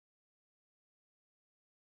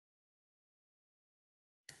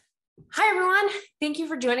Hi, everyone. Thank you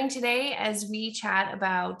for joining today as we chat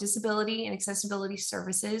about disability and accessibility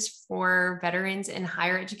services for veterans in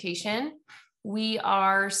higher education. We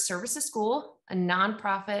are Service to School, a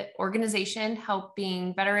nonprofit organization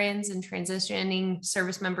helping veterans and transitioning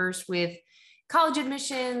service members with college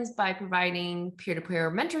admissions by providing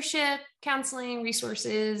peer-to-peer mentorship, counseling,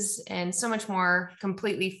 resources, and so much more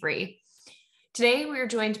completely free. Today, we are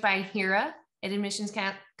joined by Hira, an admissions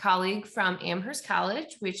colleague from Amherst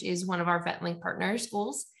College, which is one of our VetLink partner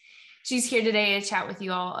schools. She's here today to chat with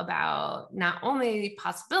you all about not only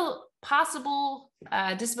possible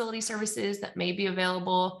disability services that may be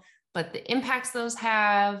available, but the impacts those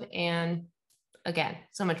have, and again,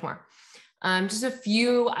 so much more. Just a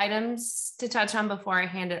few items to touch on before I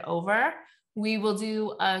hand it over. We will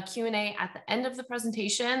do a Q&A at the end of the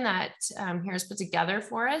presentation that Hira's put together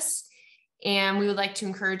for us. And we would like to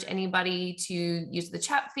encourage anybody to use the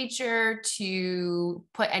chat feature to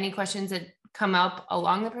put any questions that come up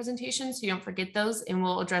along the presentation so you don't forget those, and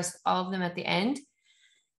we'll address all of them at the end.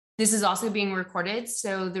 This is also being recorded,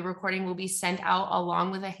 so the recording will be sent out along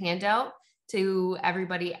with a handout to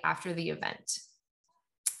everybody after the event.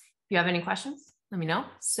 If you have any questions, let me know.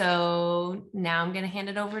 So now I'm going to hand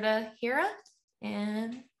it over to Hira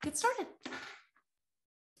and get started.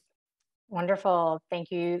 Wonderful. Thank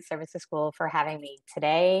you, Service to School, for having me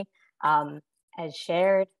today. As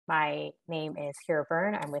shared, my name is Hira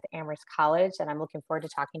Byrne. I'm with Amherst College, and I'm looking forward to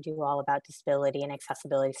talking to you all about disability and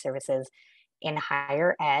accessibility services in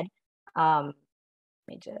higher ed. Let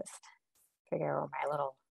me just figure out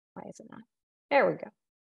why is it not? There we go.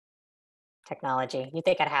 Technology. You'd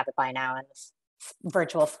think I'd have it by now in this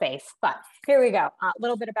virtual space, but here we go. A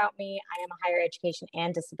little bit about me. I am a higher education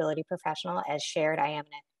and disability professional. As shared, I am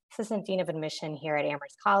an Assistant Dean of Admission here at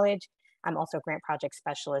Amherst College. I'm also a grant project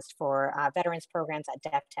specialist for veterans programs at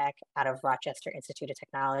Deaf Tech out of Rochester Institute of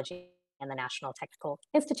Technology and the National Technical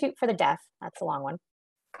Institute for the Deaf. That's a long one.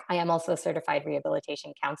 I am also a certified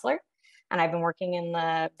rehabilitation counselor, and I've been working in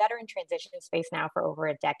the veteran transition space now for over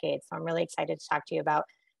a decade. So I'm really excited to talk to you about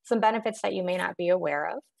some benefits that you may not be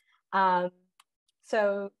aware of.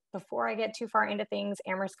 So before I get too far into things,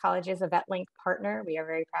 Amherst College is a VetLink partner. We are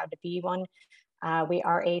very proud to be one. We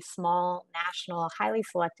are a small, national, highly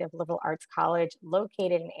selective liberal arts college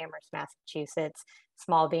located in Amherst, Massachusetts,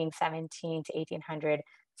 small being 17 to 1,800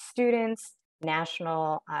 students.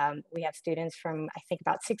 National, we have students from, I think,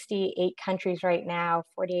 about 68 countries right now,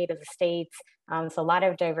 48 of the states. So a lot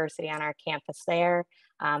of diversity on our campus there.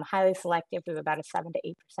 Highly selective, we have about a 7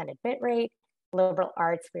 to 8% admit rate. Liberal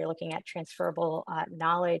arts, we're looking at transferable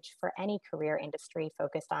knowledge for any career industry,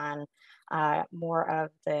 focused on more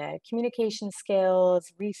of the communication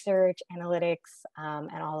skills, research, analytics,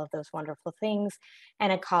 and all of those wonderful things.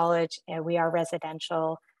 And at college, we are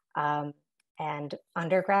residential and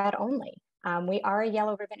undergrad only. We are a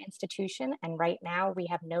yellow ribbon institution, and right now we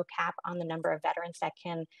have no cap on the number of veterans that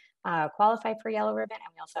can qualify for yellow ribbon,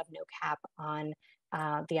 and we also have no cap on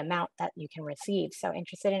the amount that you can receive. So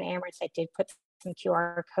interested in Amherst, I did put some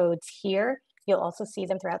QR codes here. You'll also see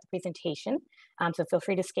them throughout the presentation. So feel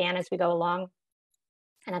free to scan as we go along.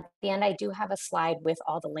 And at the end, I do have a slide with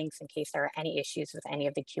all the links in case there are any issues with any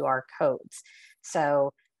of the QR codes.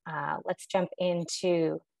 So let's jump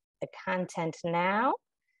into the content now.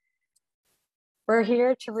 We're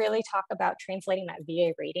here to really talk about translating that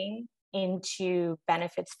VA rating into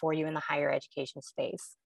benefits for you in the higher education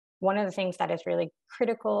space. One of the things that is really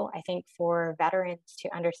critical, I think, for veterans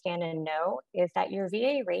to understand and know is that your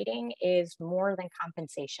VA rating is more than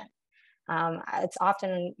compensation. It's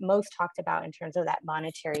often most talked about in terms of that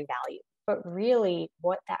monetary value, but really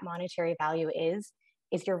what that monetary value is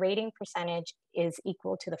your rating percentage is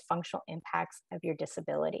equal to the functional impacts of your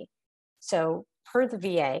disability. So per the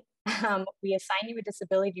VA, we assign you a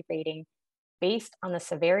disability rating based on the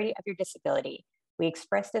severity of your disability. We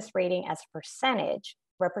express this rating as a percentage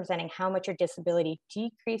representing how much your disability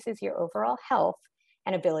decreases your overall health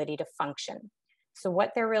and ability to function. So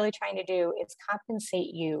what they're really trying to do is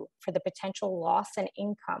compensate you for the potential loss in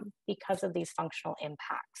income because of these functional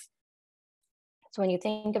impacts. So when you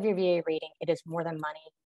think of your VA rating, it is more than money.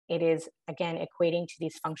 It is, again, equating to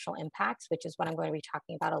these functional impacts, which is what I'm going to be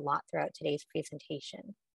talking about a lot throughout today's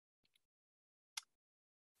presentation.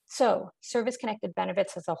 So service-connected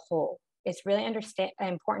benefits as a whole. It's really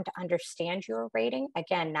important to understand your rating.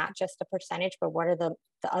 Again, not just the percentage, but what are the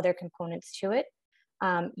other components to it.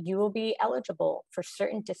 You will be eligible for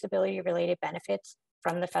certain disability-related benefits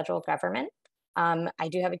from the federal government. I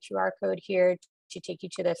do have a QR code here to take you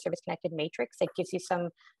to the service-connected matrix that gives you some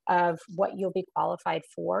of what you'll be qualified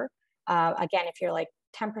for. Again, if you're like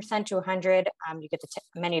 10% to 100, you get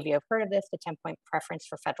many of you have heard of this, the 10-point preference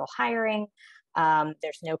for federal hiring.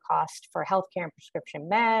 There's no cost for healthcare and prescription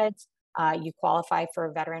meds. You qualify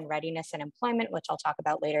for veteran readiness and employment, which I'll talk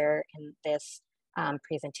about later in this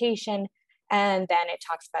presentation. And then it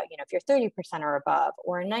talks about, if you're 30% or above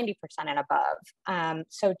or 90% and above.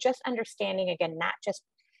 So just understanding, again, not just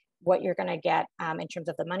what you're going to get in terms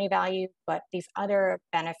of the money value, but these other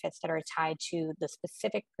benefits that are tied to the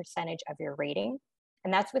specific percentage of your rating.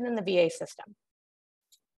 And that's within the VA system.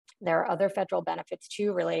 There are other federal benefits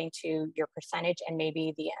too relating to your percentage and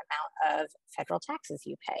maybe the amount of federal taxes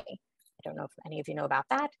you pay. I don't know if any of you know about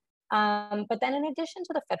that. But then in addition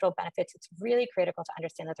to the federal benefits, it's really critical to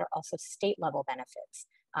understand that there are also state level benefits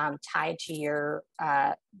tied to your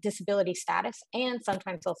disability status and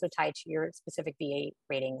sometimes also tied to your specific VA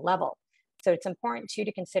rating level. So it's important too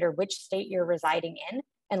to consider which state you're residing in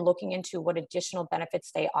and looking into what additional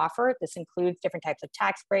benefits they offer. This includes different types of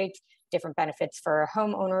tax breaks, different benefits for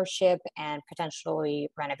home ownership and potentially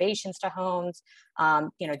renovations to homes,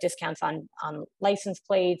 discounts on license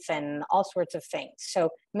plates and all sorts of things. So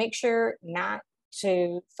make sure not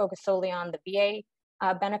to focus solely on the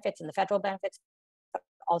VA benefits and the federal benefits, but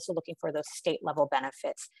also looking for those state level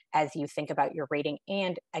benefits as you think about your rating.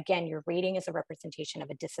 And again, your rating is a representation of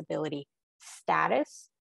a disability status.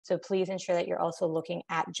 So please ensure that you're also looking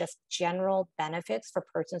at just general benefits for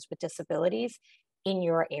persons with disabilities in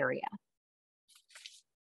your area.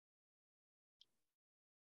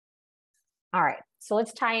 All right, so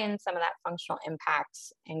let's tie in some of that functional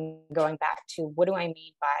impacts and going back to what do I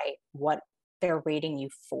mean by what they're rating you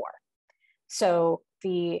for. So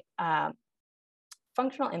the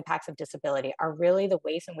functional impacts of disability are really the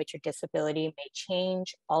ways in which your disability may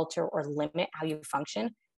change, alter, or limit how you function.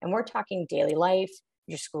 And we're talking daily life,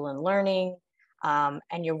 your school and learning,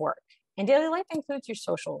 and your work. And daily life includes your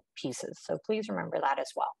social pieces, so please remember that as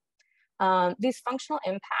well. These functional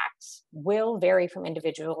impacts will vary from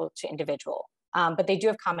individual to individual, but they do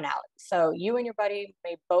have commonality. So you and your buddy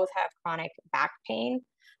may both have chronic back pain,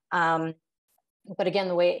 but again,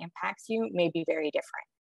 the way it impacts you may be very different.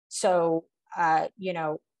 So,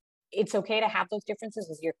 it's okay to have those differences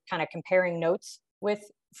as you're kind of comparing notes with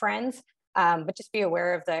friends. But just be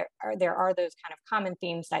aware of there are those kind of common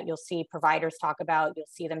themes that you'll see providers talk about. You'll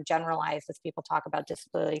see them generalized as people talk about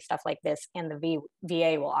disability stuff like this, and the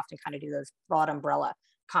VA will often kind of do those broad umbrella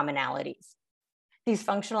commonalities. These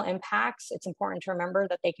functional impacts, it's important to remember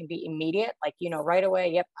that they can be immediate, like, right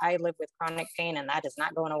away, yep, I live with chronic pain and that is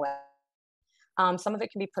not going away. Some of it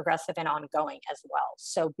can be progressive and ongoing as well.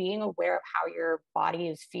 So being aware of how your body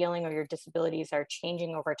is feeling or your disabilities are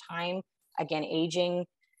changing over time, again, aging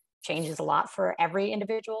changes a lot for every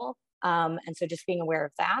individual. And so just being aware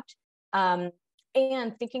of that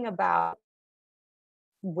and thinking about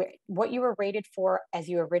what you were rated for as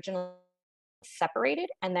you originally separated.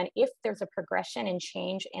 And then if there's a progression and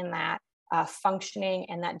change in that functioning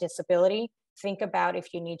and that disability, think about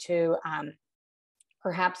if you need to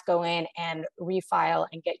perhaps go in and refile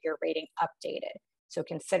and get your rating updated. So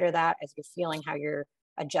consider that as you're feeling how you're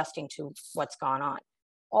adjusting to what's gone on.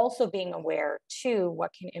 Also being aware too, what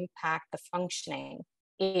can impact the functioning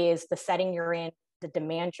is the setting you're in, the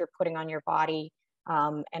demand you're putting on your body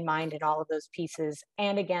and mind and all of those pieces.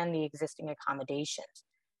 And again, the existing accommodations.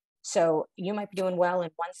 So you might be doing well in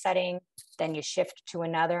one setting, then you shift to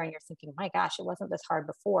another and you're thinking, my gosh, it wasn't this hard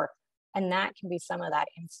before. And that can be some of that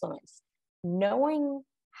influence. Knowing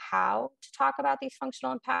how to talk about these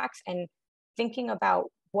functional impacts and thinking about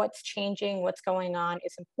what's changing, what's going on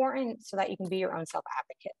is important so that you can be your own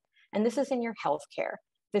self-advocate. And this is in your healthcare.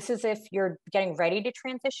 This is if you're getting ready to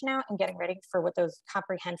transition out and getting ready for what those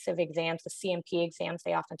comprehensive exams, the CMP exams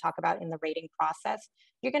they often talk about in the rating process,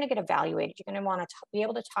 you're going to get evaluated. You're going to want to be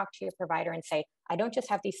able to talk to your provider and say, I don't just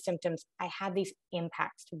have these symptoms, I have these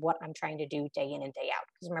impacts to what I'm trying to do day in and day out.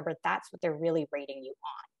 Because remember, that's what they're really rating you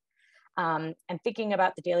on. And thinking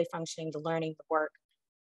about the daily functioning, the learning, the work,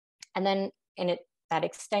 and then that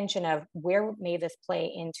extension of where may this play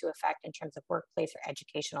into effect in terms of workplace or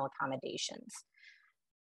educational accommodations.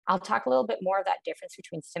 I'll talk a little bit more of that difference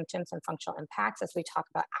between symptoms and functional impacts as we talk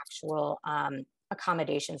about actual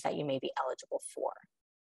accommodations that you may be eligible for.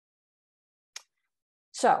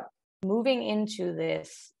 So moving into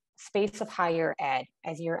this space of higher ed,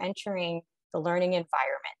 as you're entering the learning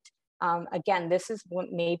environment, again, this is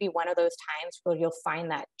maybe one of those times where you'll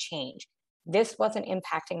find that change. This wasn't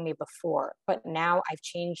impacting me before, but now I've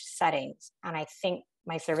changed settings and I think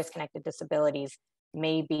my service-connected disabilities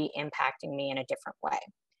may be impacting me in a different way.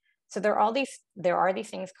 So there are these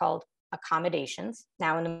things called accommodations.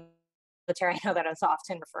 Now in the military, I know that I was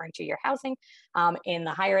often referring to your housing. In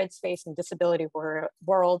the higher ed space and disability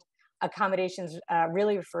world, accommodations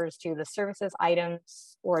really refers to the services,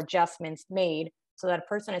 items, or adjustments made so that a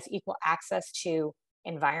person has equal access to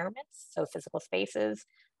environments, so physical spaces,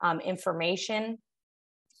 information,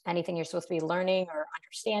 anything you're supposed to be learning or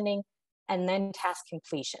understanding, and then task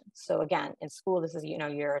completion. So again, in school, this is,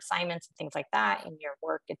 your assignments and things like that. In your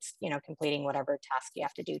work, it's, completing whatever task you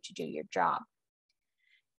have to do your job.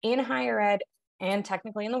 In higher ed, and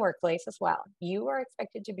technically in the workplace as well, you are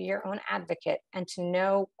expected to be your own advocate and to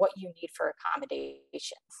know what you need for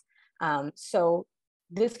accommodations. So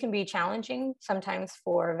this can be challenging sometimes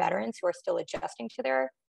for veterans who are still adjusting to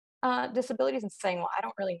their disabilities and saying, well, I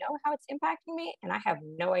don't really know how it's impacting me, and I have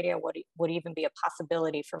no idea what would even be a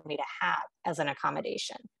possibility for me to have as an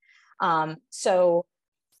accommodation. So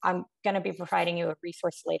I'm going to be providing you a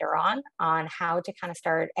resource later on how to kind of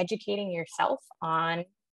start educating yourself on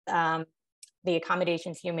the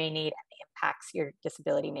accommodations you may need and the impacts your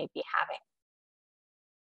disability may be having.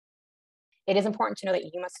 It is important to know that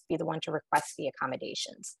you must be the one to request the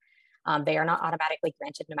accommodations. They are not automatically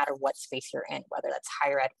granted no matter what space you're in, whether that's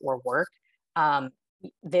higher ed or work.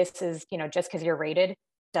 This is, just because you're rated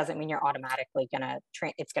doesn't mean you're automatically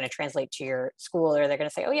it's going to translate to your school, or they're going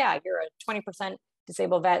to say, oh yeah, you're a 20%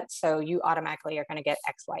 disabled vet, so you automatically are going to get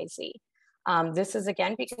X, Y, Z. This is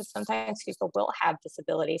again because sometimes people will have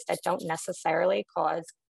disabilities that don't necessarily cause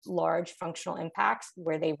large functional impacts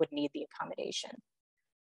where they would need the accommodation.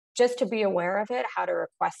 Just to be aware of it, how to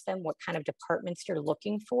request them, what kind of departments you're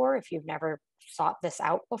looking for if you've never sought this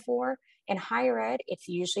out before. In higher ed, it's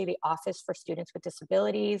usually the Office for Students with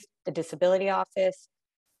Disabilities, the Disability Office.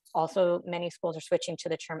 Also, many schools are switching to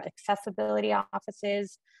the term accessibility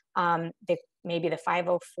offices. Maybe the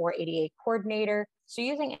 504 ADA coordinator. So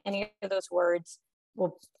using any of those words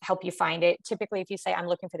will help you find it. Typically, if you say, I'm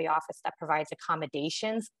looking for the office that provides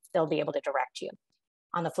accommodations, they'll be able to direct you.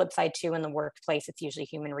 On the flip side too, in the workplace, it's usually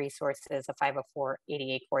human resources, a 504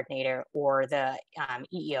 ADA coordinator, or the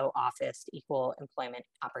EEO office, Equal Employment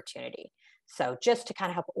Opportunity. So just to kind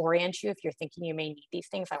of help orient you, if you're thinking you may need these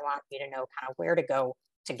things, I want you to know kind of where to go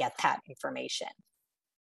to get that information.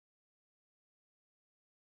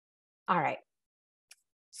 All right.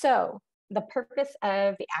 So the purpose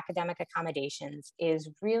of the academic accommodations is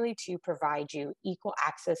really to provide you equal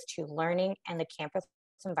access to learning and the campus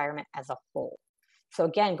environment as a whole. So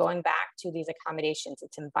again, going back to these accommodations,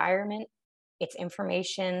 it's environment, it's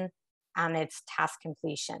information, and it's task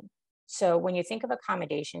completion. So when you think of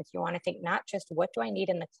accommodations, you want to think not just what do I need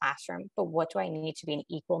in the classroom, but what do I need to be an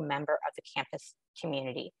equal member of the campus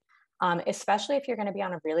community? Especially if you're going to be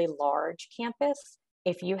on a really large campus.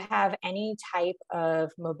 If you have any type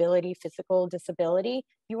of mobility, physical disability,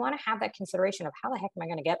 you want to have that consideration of how the heck am I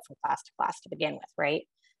going to get from class to class to begin with, right?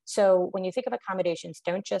 So when you think of accommodations,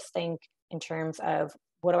 don't just think in terms of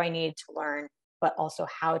what do I need to learn, but also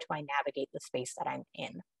how do I navigate the space that I'm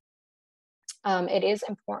in. It is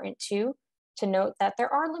important too to note that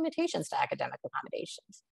there are limitations to academic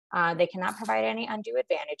accommodations. They cannot provide any undue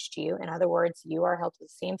advantage to you. In other words, you are held to the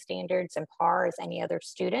same standards and par as any other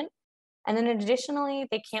student. And then additionally,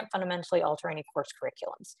 they can't fundamentally alter any course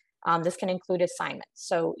curriculums. This can include assignments.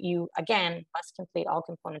 So you, again, must complete all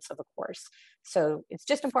components of a course. So it's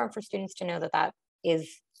just important for students to know that that is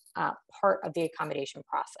part of the accommodation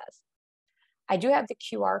process. I do have the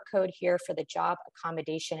QR code here for the Job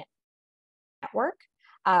Accommodation Network.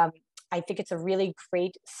 I think it's a really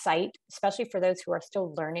great site, especially for those who are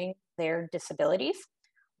still learning their disabilities.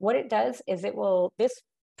 What it does is this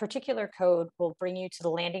particular code will bring you to the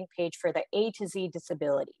landing page for the A to Z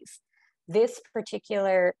disabilities. This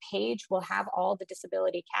particular page will have all the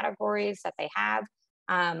disability categories that they have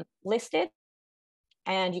listed,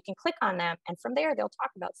 and you can click on them. And from there, they'll talk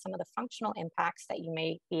about some of the functional impacts that you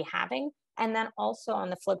may be having. And then also on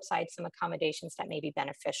the flip side, some accommodations that may be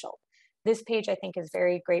beneficial. This page, I think, is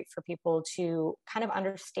very great for people to kind of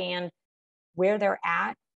understand where they're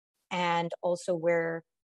at and also where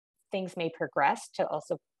things may progress, to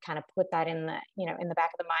also kind of put that in the, in the back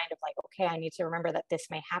of the mind of like, okay, I need to remember that this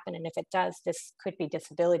may happen. And if it does, this could be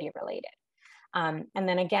disability related. And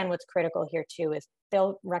then again, what's critical here too is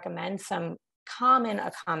they'll recommend some common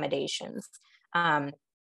accommodations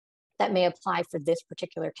that may apply for this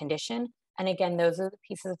particular condition. And again, those are the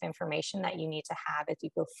pieces of information that you need to have as you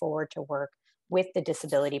go forward to work with the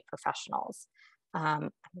disability professionals.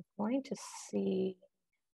 I'm going to see,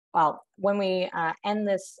 well, when we end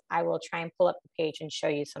this, I will try and pull up the page and show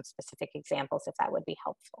you some specific examples if that would be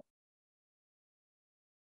helpful.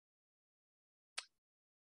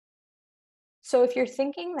 So if you're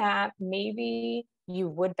thinking that maybe you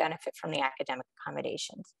would benefit from the academic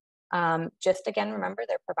accommodations, Just again, remember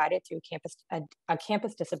they're provided through a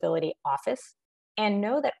campus disability office, and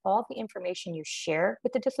know that all the information you share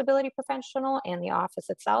with the disability professional and the office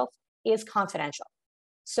itself is confidential.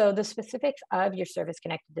 So the specifics of your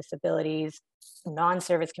service-connected disabilities,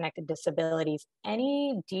 non-service connected disabilities,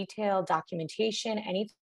 any detailed documentation,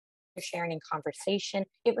 anything you're sharing in conversation,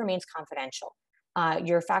 it remains confidential.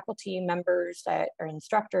 Your faculty members or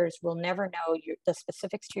instructors will never know the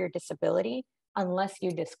specifics to your disability unless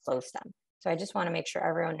you disclose them. So I just want to make sure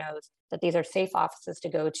everyone knows that these are safe offices to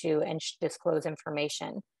go to and disclose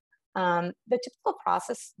information. The typical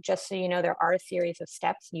process, just so you know, there are a series of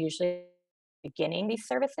steps usually beginning these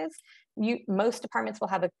services. Most departments will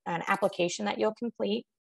have an application that you'll complete.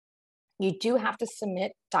 You do have to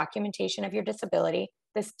submit documentation of your disability.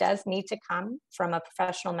 This does need to come from a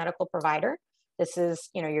professional medical provider. This is,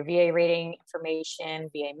 your VA rating information,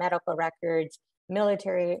 VA medical records,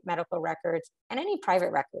 military medical records, and any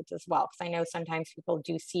private records as well. Because I know sometimes people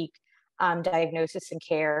do seek diagnosis and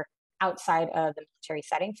care outside of the military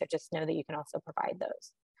setting. So just know that you can also provide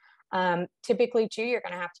those. Typically, too, you're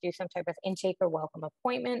going to have to do some type of intake or welcome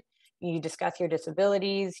appointment. You discuss your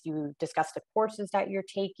disabilities, you discuss the courses that you're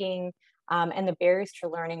taking, and the barriers to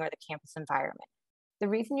learning or the campus environment. The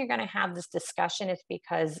reason you're going to have this discussion is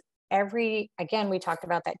because again, we talked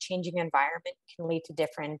about that changing environment can lead to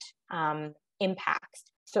different impacts.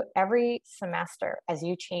 So every semester, as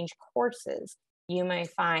you change courses, you may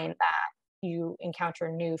find that you encounter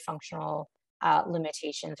new functional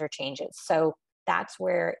limitations or changes. So that's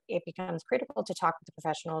where it becomes critical to talk with the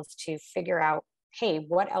professionals to figure out, hey,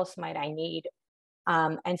 what else might I need?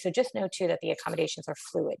 And so just know too that the accommodations are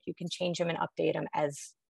fluid. You can change them and update them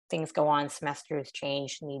as things go on, semesters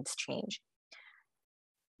change, needs change.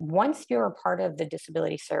 Once you're a part of the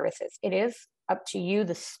disability services, it is up to you,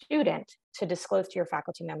 the student, to disclose to your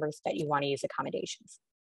faculty members that you want to use accommodations.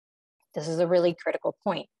 This is a really critical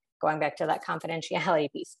point, going back to that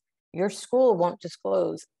confidentiality piece. Your school won't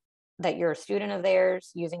disclose that you're a student of theirs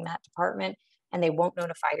using that department, and they won't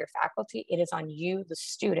notify your faculty. It is on you, the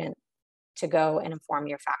student, to go and inform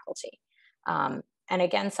your faculty. And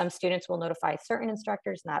again, some students will notify certain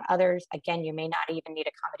instructors, not others. Again, you may not even need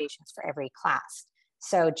accommodations for every class.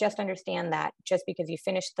 So just understand that just because you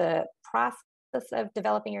finish the process of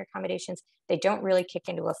developing your accommodations, they don't really kick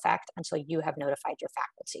into effect until you have notified your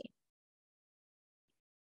faculty.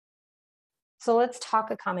 So let's talk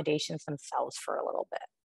accommodations themselves for a little bit.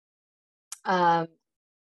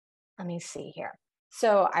 Let me see here.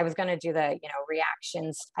 So I was going to do the,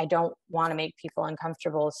 reactions. I don't want to make people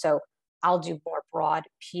uncomfortable, so I'll do more broad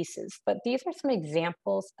pieces. But these are some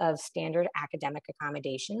examples of standard academic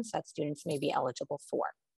accommodations that students may be eligible for.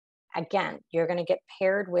 Again, you're going to get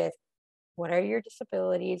paired with what are your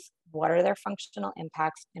disabilities, what are their functional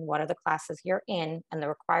impacts, and what are the classes you're in and the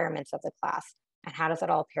requirements of the class, and how does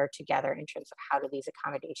it all pair together in terms of how do these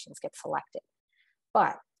accommodations get selected.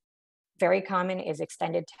 But very common is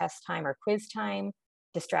extended test time or quiz time,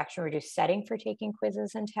 distraction reduced setting for taking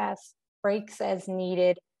quizzes and tests, breaks as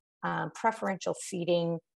needed, preferential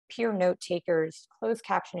seating, peer note takers, closed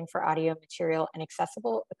captioning for audio material, and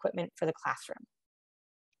accessible equipment for the classroom.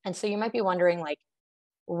 And so you might be wondering,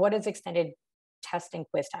 what is extended test and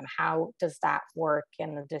quiz time? How does that work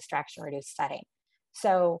in the distraction reduced setting?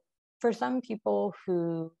 So for some people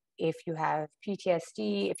who, if you have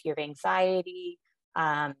PTSD, if you have anxiety,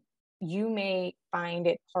 you may find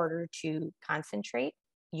it harder to concentrate.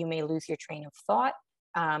 You may lose your train of thought.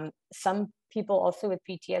 Some people also with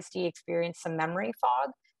PTSD experience some memory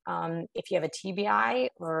fog. If you have a TBI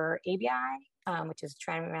or ABI, which is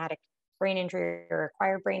traumatic brain injury or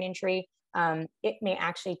acquired brain injury, it may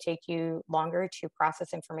actually take you longer to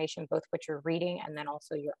process information, both what you're reading and then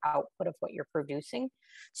also your output of what you're producing.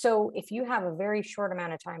 So if you have a very short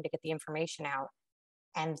amount of time to get the information out,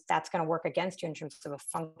 and that's going to work against you in terms of a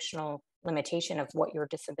functional limitation of what your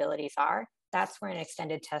disabilities are, that's where an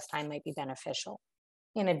extended test time might be beneficial.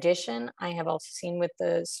 In addition, I have also seen with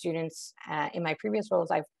the students in my previous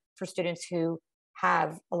roles, for students who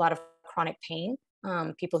have a lot of chronic pain,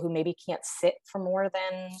 people who maybe can't sit for more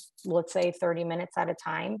than, let's say, 30 minutes at a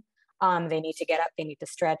time. They need to get up, they need to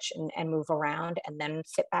stretch and move around and then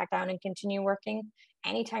sit back down and continue working.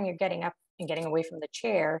 Anytime you're getting up and getting away from the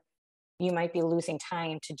chair, you might be losing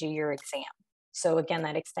time to do your exam. So again,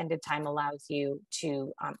 that extended time allows you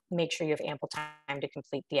to make sure you have ample time to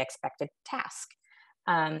complete the expected task.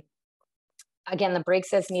 Again, the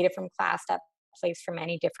breaks as needed from class, that plays for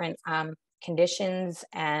many different conditions,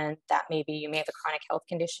 and that maybe you may have a chronic health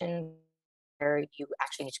condition where you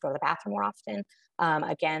actually need to go to the bathroom more often.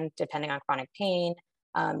 Again, depending on chronic pain,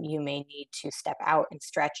 you may need to step out and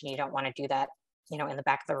stretch, and you don't want to do that in the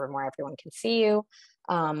back of the room where everyone can see you.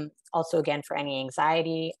 Also, again, for any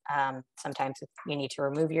anxiety, sometimes you need to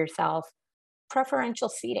remove yourself. Preferential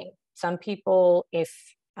seating. Some people, if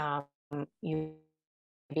you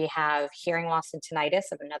maybe have hearing loss and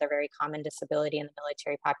tinnitus, of another very common disability in the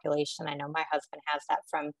military population. I know my husband has that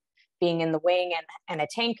from being in the wing and a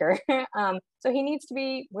tanker. So he needs to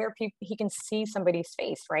be where he can see somebody's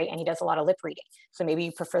face, right? And he does a lot of lip reading. So maybe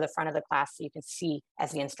you prefer the front of the class so you can see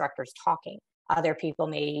as the instructor's talking. Other people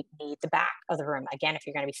may need the back of the room. Again, if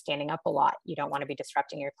you're going to be standing up a lot, you don't want to be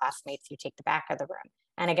disrupting your classmates, you take the back of the room.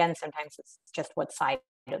 And again, sometimes it's just what side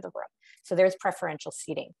of the room. So there's preferential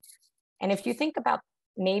seating. And if you think about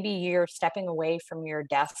maybe you're stepping away from your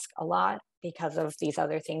desk a lot because of these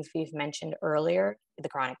other things we've mentioned earlier, the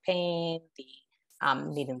chronic pain, the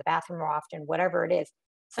needing the bathroom more often, whatever it is,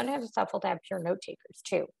 sometimes it's helpful to have peer note takers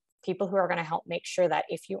too. People who are going to help make sure that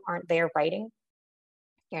if you aren't there writing,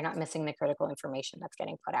 you're not missing the critical information that's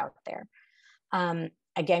getting put out there.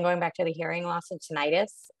 Again, going back to the hearing loss and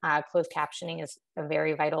tinnitus, closed captioning is a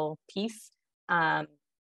very vital piece.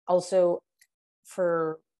 Also,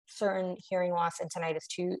 for certain hearing loss and tinnitus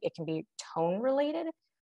too, it can be tone related.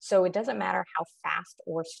 So it doesn't matter how fast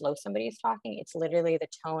or slow somebody is talking. It's literally the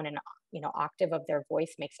tone and octave of their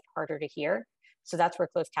voice makes it harder to hear. So that's where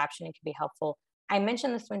closed captioning can be helpful. I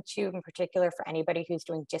mentioned this one too, in particular for anybody who's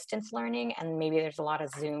doing distance learning, and maybe there's a lot of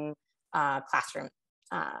Zoom classroom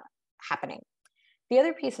happening. The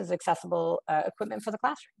other piece is accessible equipment for the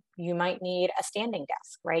classroom. You might need a standing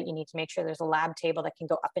desk, right? You need to make sure there's a lab table that can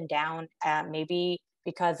go up and down. Maybe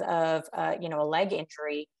because of a leg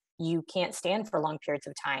injury, you can't stand for long periods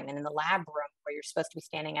of time. And in the lab room where you're supposed to be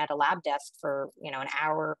standing at a lab desk for an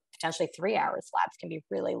hour, potentially 3 hours, labs can be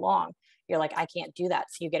really long. You're like, I can't do that.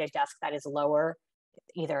 So you get a desk that is lower,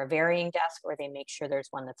 either a varying desk, or they make sure there's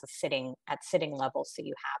one that's at sitting level so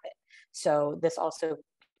you have it. So this also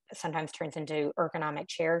sometimes turns into ergonomic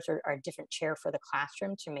chairs or a different chair for the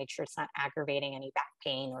classroom to make sure it's not aggravating any back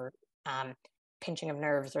pain or pinching of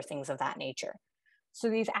nerves or things of that nature. So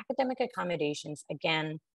these academic accommodations,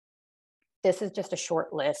 again, this is just a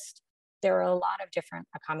short list. There are a lot of different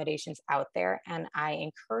accommodations out there, and I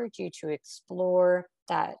encourage you to explore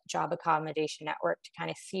that job accommodation network to kind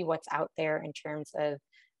of see what's out there in terms of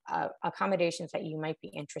accommodations that you might be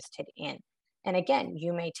interested in. And again,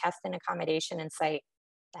 you may test an accommodation and say,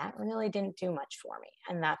 that really didn't do much for me,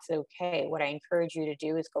 and that's okay. What I encourage you to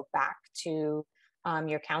do is go back to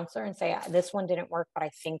your counselor and say, this one didn't work, but I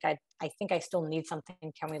think I still need something.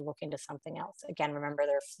 Can we look into something else? Again, remember,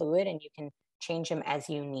 they're fluid and you can change them as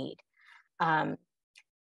you need.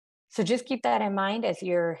 So just keep that in mind as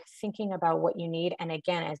you're thinking about what you need. And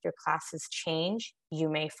again, as your classes change, you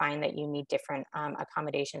may find that you need different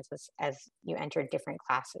accommodations as you enter different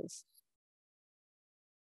classes.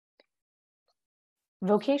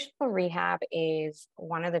 Vocational rehab is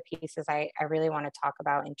one of the pieces I really want to talk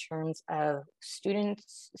about in terms of student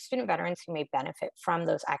veterans who may benefit from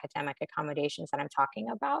those academic accommodations that I'm talking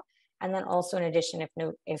about. And then also, in addition,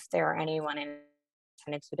 if there are anyone in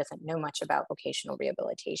attendance who doesn't know much about vocational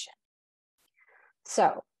rehabilitation.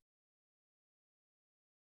 So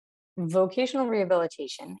vocational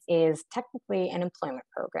rehabilitation is technically an employment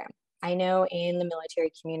program. I know in the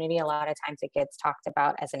military community, a lot of times it gets talked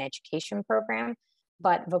about as an education program,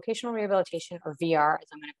 but vocational rehabilitation, or VR, as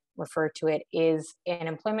I'm going to refer to it, is an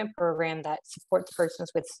employment program that supports persons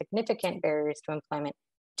with significant barriers to employment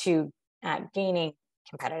to gaining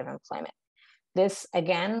competitive employment. This,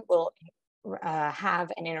 again, will have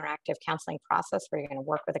an interactive counseling process where you're going to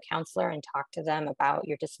work with a counselor and talk to them about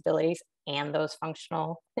your disabilities and those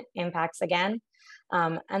functional impacts again.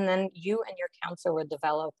 And then you and your counselor will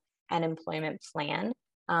develop an employment plan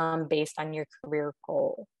based on your career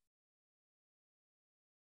goal.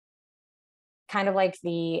 Kind of like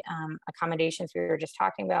the accommodations we were just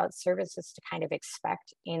talking about, services to kind of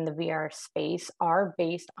expect in the VR space are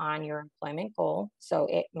based on your employment goal. So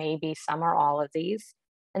it may be some or all of these.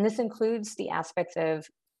 And this includes the aspects of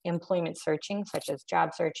employment searching, such as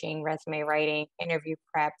job searching, resume writing, interview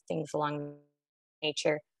prep, things along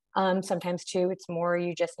nature. Sometimes too, it's more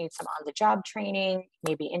you just need some on-the-job training,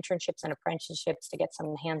 maybe internships and apprenticeships to get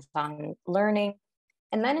some hands-on learning.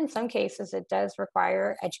 And then in some cases, it does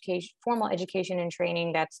require formal education and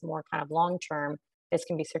training that's more kind of long-term. This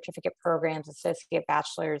can be certificate programs, associate,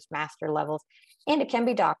 bachelor's, master levels, and it can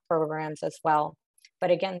be doc programs as well.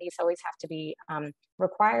 But again, these always have to be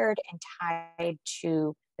required and tied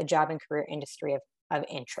to the job and career industry of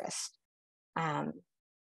interest. And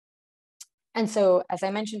so, as I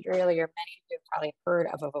mentioned earlier, many of you have probably heard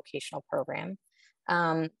of a vocational program.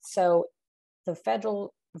 So the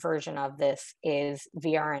federal version of this is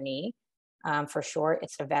VR&E. for short.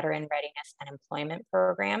 It's a Veteran Readiness and Employment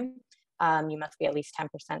Program. You must be at least 10%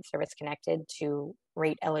 service connected to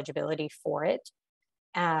rate eligibility for it.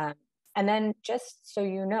 And then just so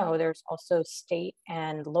you know, there's also state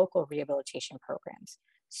and local rehabilitation programs.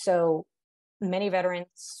 So many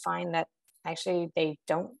veterans find that actually they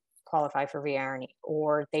don't qualify for VR&E,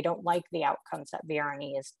 or they don't like the outcomes that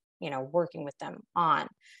VR&E is, working with them on.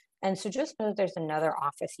 And so just know there's another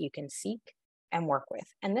office you can seek and work with.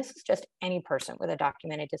 And this is just any person with a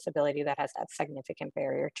documented disability that has that significant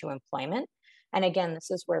barrier to employment. And again,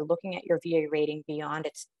 this is where looking at your VA rating beyond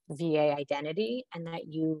its VA identity, and that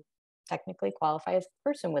you technically qualify as a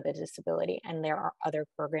person with a disability. And there are other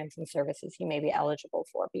programs and services you may be eligible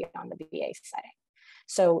for beyond the VA setting.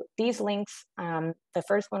 So these links, the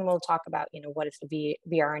first one we'll talk about, what is the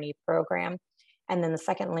VR&E program. And then the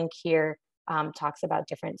second link here talks about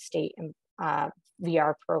different state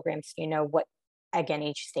VR programs. What, again,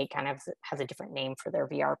 each state kind of has a different name for their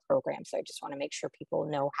VR program. So I just want to make sure people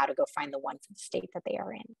know how to go find the one for the state that they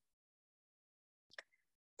are in.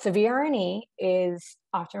 So VR&E is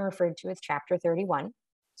often referred to as Chapter 31.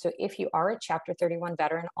 So if you are a Chapter 31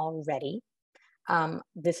 veteran already,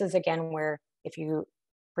 this is again where if you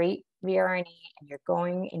rate VR&E and you're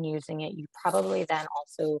going and using it, you probably then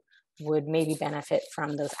also would maybe benefit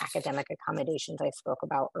from those academic accommodations I spoke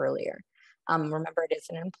about earlier. Remember, it is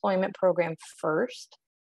an employment program first.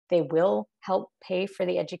 They will help pay for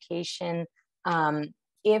the education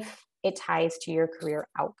if it ties to your career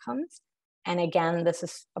outcomes. And again, this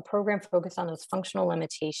is a program focused on those functional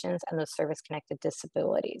limitations and those service-connected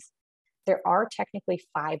disabilities. There are technically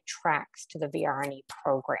 5 tracks to the VR&E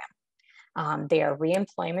program. They are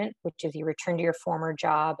reemployment, which is you return to your former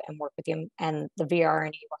job and work with them, and the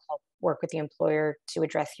VR&E will help work with the employer to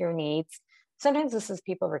address your needs. Sometimes this is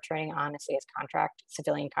people returning honestly as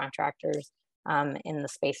civilian contractors in the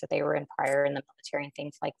space that they were in prior in the military and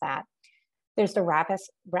things like that. There's the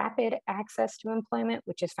rapid access to employment,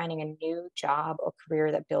 which is finding a new job or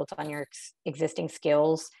career that builds on your existing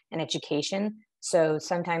skills and education. So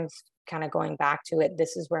sometimes kind of going back to it,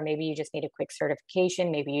 this is where maybe you just need a quick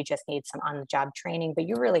certification, maybe you just need some on-the-job training, but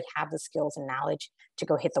you really have the skills and knowledge to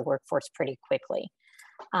go hit the workforce pretty quickly.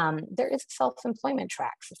 There is self-employment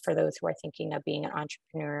tracks for those who are thinking of being an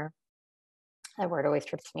entrepreneur. That word always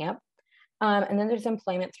trips me up. And then there's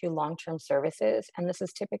employment through long-term services. And this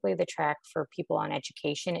is typically the track for people on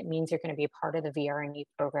education. It means you're going to be a part of the VR&E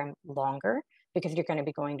program longer because you're going to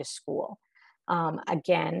be going to school.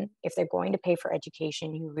 Again, if they're going to pay for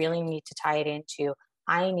education, you really need to tie it into,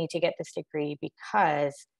 I need to get this degree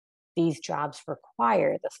because these jobs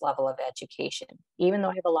require this level of education. Even though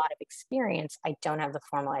I have a lot of experience, I don't have the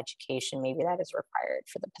formal education maybe that is required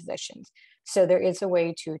for the positions. So there is a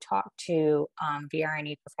way to talk to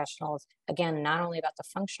VR&E professionals, again, not only about the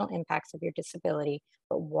functional impacts of your disability,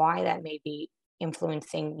 but why that may be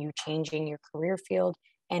influencing you changing your career field,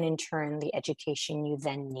 and in turn, the education you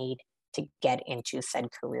then need to get into said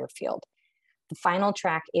career field. The final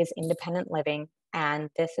track is independent living, and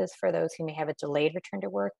this is for those who may have a delayed return to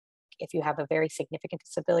work, if you have a very significant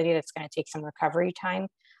disability that's going to take some recovery time.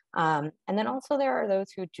 And then also there are those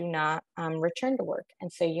who do not return to work.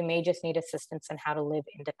 And so you may just need assistance in how to live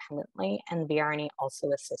independently, and VR&E also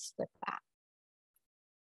assists with that.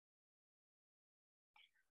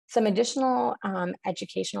 Some additional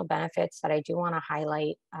educational benefits that I do want to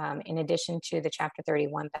highlight, in addition to the Chapter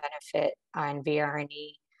 31 benefit on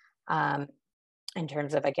VR&E, in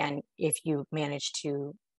terms of, again, if you manage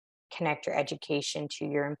to connect your education to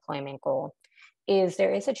your employment goal, is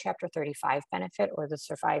there is a Chapter 35 benefit, or the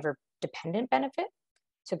survivor dependent benefit.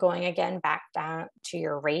 So going again back down to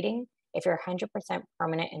your rating, if you're 100%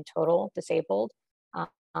 permanent and total disabled,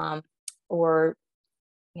 or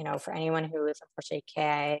for anyone who is unfortunately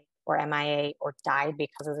KIA or MIA or died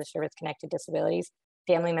because of the service-connected disabilities,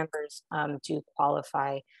 family members do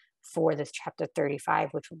qualify for this Chapter 35,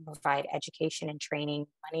 which will provide education and training,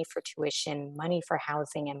 money for tuition, money for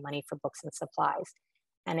housing, and money for books and supplies.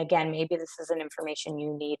 And again, maybe this isn't information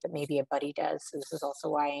you need, but maybe a buddy does. So this is also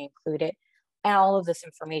why I include it. And all of this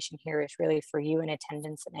information here is really for you in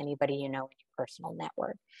attendance and anybody you know in your personal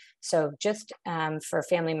network. So just for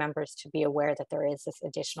family members to be aware that there is this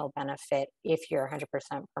additional benefit if you're 100%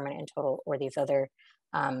 permanent and total, or these other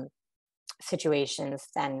situations,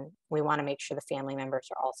 then we want to make sure the family members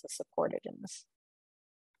are also supported in this.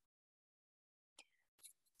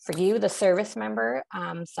 For you, the service member,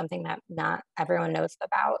 something that not everyone knows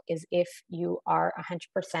about is if you are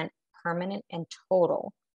 100% permanent and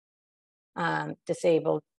total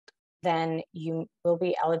disabled, then you will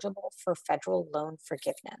be eligible for federal loan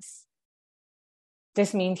forgiveness.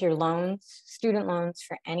 This means your loans, student loans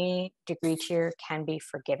for any degree tier can be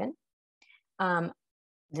forgiven.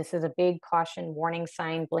 This is a big caution, warning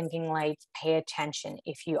sign, blinking lights, pay attention.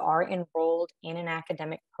 If you are enrolled in an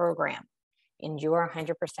academic program and you are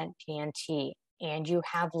 100% PNT and you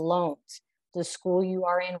have loans, the school you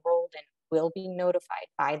are enrolled in will be notified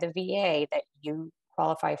by the VA that you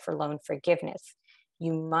qualify for loan forgiveness.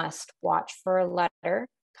 You must watch for a letter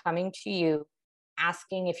coming to you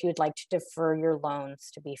asking if you'd like to defer your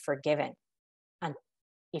loans to be forgiven. And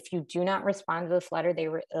if you do not respond to this letter, they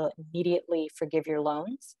immediately forgive your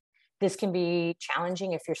loans. This can be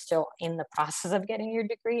challenging if you're still in the process of getting your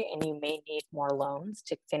degree and you may need more loans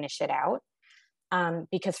to finish it out.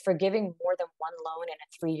 Because forgiving more than one loan in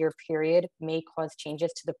a 3-year period may cause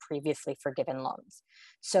changes to the previously forgiven loans.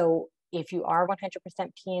 So if you are 100%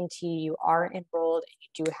 PNT, you are enrolled, and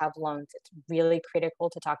you do have loans, it's really critical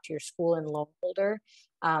to talk to your school and loan holder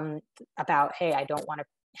about, hey, I don't want to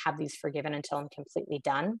have these forgiven until I'm completely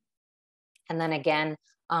done. And then again,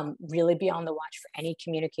 really be on the watch for any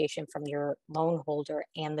communication from your loan holder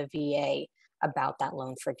and the VA about that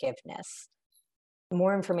loan forgiveness.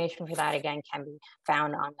 More information for that, again, can be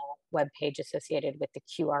found on the webpage associated with the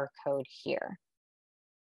QR code here.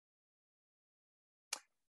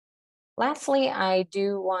 Lastly, I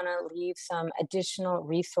do want to leave some additional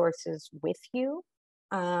resources with you.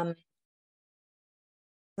 The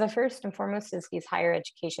first and foremost is these higher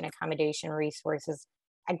education accommodation resources.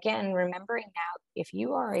 Again, remembering now, if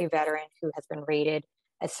you are a veteran who has been rated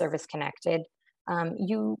as service connected,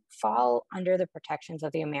 you fall under the protections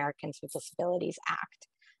of the Americans with Disabilities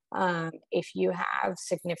Act. If you have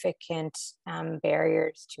significant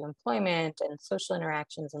barriers to employment and social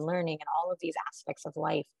interactions and learning and all of these aspects of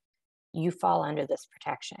life, you fall under this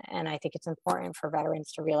protection. And I think it's important for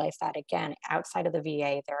veterans to realize that, again, outside of the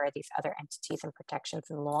VA, there are these other entities and protections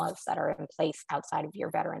and laws that are in place outside of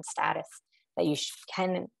your veteran status that you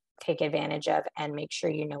can take advantage of and make sure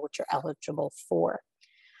you know what you're eligible for.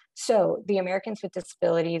 So the Americans with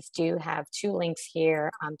Disabilities do have 2 links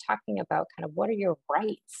here talking about kind of what are your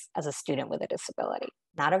rights as a student with a disability,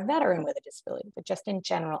 not a veteran with a disability, but just in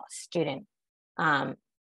general, a student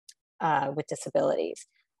with disabilities.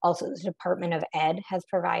 Also, the Department of Ed has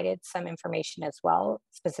provided some information as well,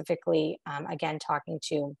 specifically, again, talking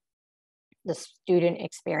to the student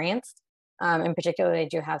experience. In particular, they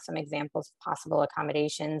do have some examples of possible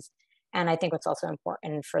accommodations. And I think what's also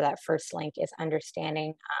important for that first link is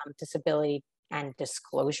understanding disability and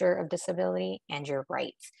disclosure of disability and your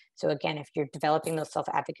rights. So again, if you're developing those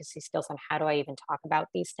self-advocacy skills on how do I even talk about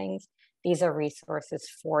these things, these are resources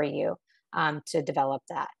for you to develop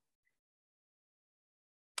that.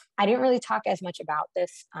 I didn't really talk as much about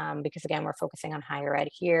this because again, we're focusing on higher ed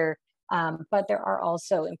here. But there are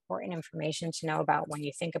also important information to know about when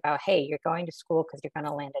you think about, hey, you're going to school because you're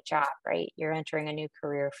going to land a job, right? You're entering a new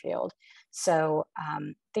career field. So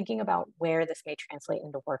thinking about where this may translate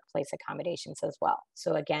into workplace accommodations as well.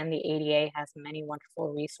 So again, the ADA has many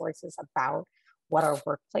wonderful resources about what are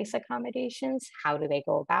workplace accommodations, how do they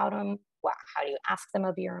go about them, how do you ask them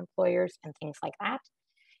of your employers, and things like that.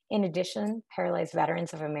 In addition, Paralyzed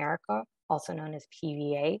Veterans of America, also known as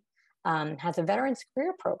PVA, has a Veterans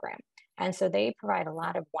Career Program. And so they provide a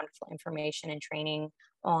lot of wonderful information and training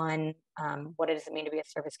on what does it mean to be a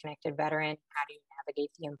service-connected veteran, how do you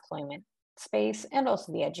navigate the employment space, and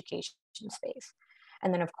also the education space.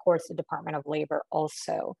 And then, of course, the Department of Labor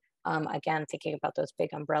also, again, thinking about those big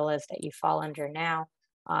umbrellas that you fall under now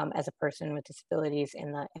as a person with disabilities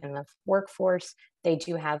in the workforce, they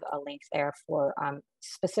do have a link there for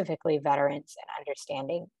specifically veterans and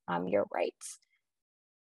understanding your rights.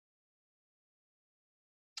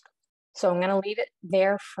 So I'm going to leave it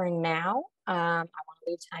there for now. I want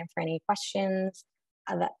to leave time for any questions.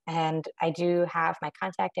 And I do have my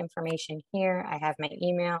contact information here. I have my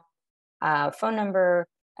email, phone number,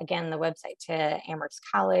 again, the website to Amherst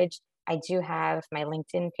College. I do have my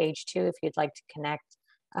LinkedIn page too, if you'd like to connect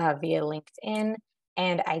via LinkedIn.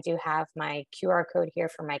 And I do have my QR code here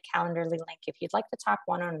for my Calendly link. If you'd like to talk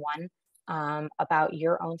one-on-one about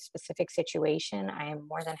your own specific situation, I am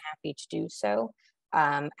more than happy to do so.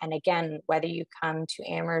 And again, whether you come to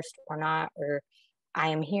Amherst or not, or I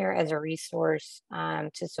am here as a resource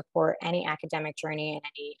to support any academic journey and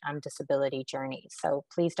any disability journey. So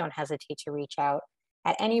please don't hesitate to reach out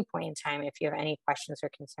at any point in time if you have any questions or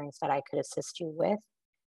concerns that I could assist you with.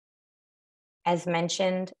 As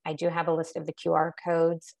mentioned, I do have a list of the QR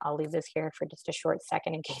codes. I'll leave this here for just a short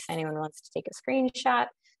second in case anyone wants to take a screenshot.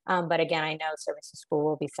 But again, I know Services School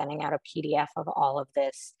will be sending out a PDF of all of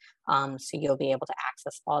this. So you'll be able to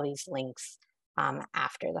access all these links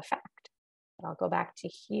after the fact. I'll go back to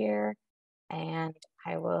here. And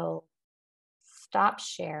I will stop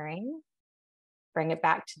sharing, bring it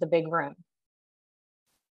back to the big room.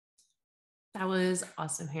 That was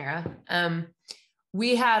awesome, Hira.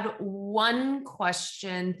 We had one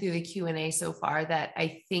question through the Q&A so far that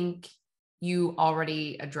I think you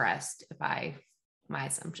already addressed, my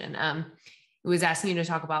assumption. It was asking you to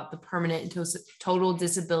talk about the permanent and total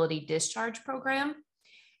disability discharge program,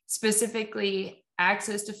 specifically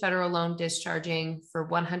access to federal loan discharging for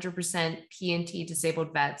 100% P&T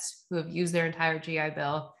disabled vets who have used their entire GI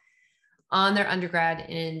Bill on their undergrad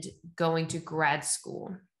and going to grad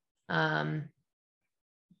school.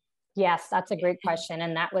 Yes, that's a great question.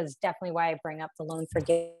 And that was definitely why I bring up the loan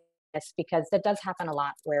forgiveness, because that does happen a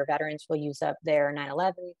lot where veterans will use up their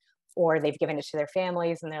 9/11 or they've given it to their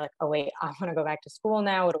families and they're like, oh, wait, I want to go back to school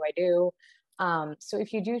now. What do I do? So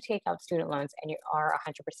if you do take out student loans and you are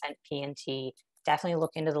 100% P&T, definitely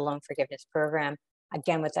look into the loan forgiveness program.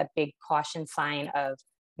 Again, with that big caution sign of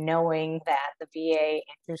knowing that the VA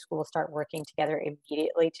and through school will start working together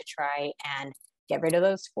immediately to try and get rid of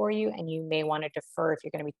those for you. And you may want to defer if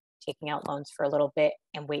you're going to be taking out loans for a little bit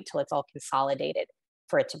and wait till it's all consolidated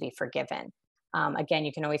for it to be forgiven. Again,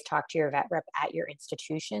 you can always talk to your vet rep at your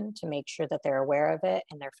institution to make sure that they're aware of it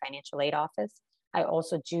in their financial aid office. I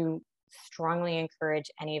also do strongly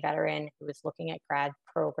encourage any veteran who is looking at grad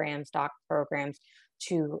programs, doc programs,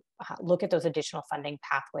 to look at those additional funding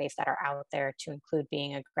pathways that are out there, to include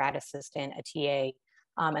being a grad assistant, a TA,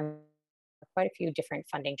 and quite a few different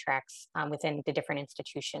funding tracks within the different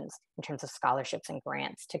institutions in terms of scholarships and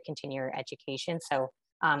grants to continue your education. So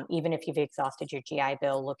even if you've exhausted your GI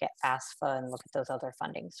Bill, look at FAFSA and look at those other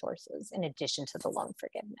funding sources in addition to the loan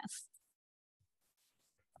forgiveness.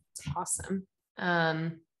 Awesome.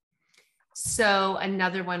 So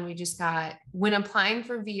another one we just got: when applying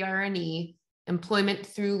for VR&E, employment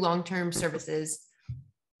through long-term services,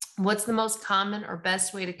 what's the most common or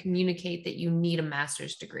best way to communicate that you need a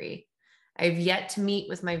master's degree? I've yet to meet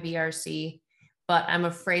with my VRC, but I'm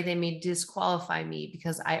afraid they may disqualify me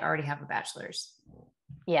because I already have a bachelor's.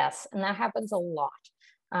 Yes, and that happens a lot,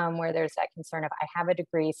 where there's that concern of I have a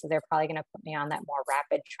degree, so they're probably going to put me on that more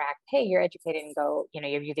rapid track. Hey, you're educated and go, you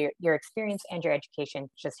have either your experience and your education,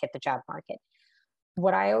 just hit the job market.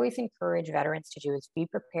 What I always encourage veterans to do is be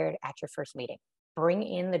prepared at your first meeting. Bring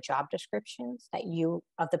in the job descriptions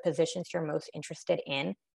of the positions you're most interested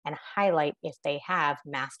in and highlight if they have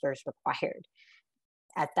masters required.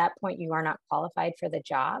 At that point, you are not qualified for the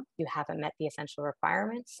job. You haven't met the essential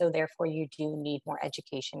requirements. So therefore, you do need more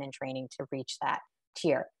education and training to reach that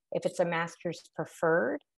tier. If it's a master's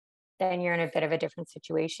preferred, then you're in a bit of a different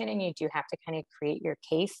situation. And you do have to kind of create your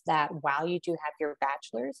case that while you do have your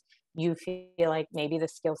bachelor's, you feel like maybe the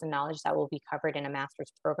skills and knowledge that will be covered in a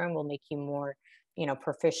master's program will make you more,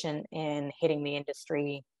 proficient in hitting the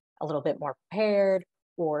industry a little bit more prepared.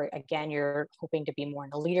 Or again, you're hoping to be more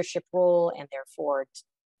in a leadership role, and therefore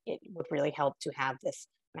it would really help to have this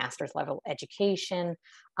master's level education.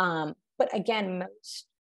 But again, most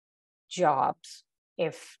jobs,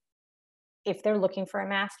 if they're looking for a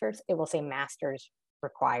master's, it will say master's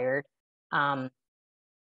required.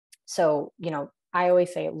 So, I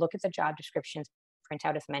always say, look at the job descriptions, print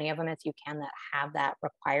out as many of them as you can that have that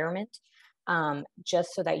requirement.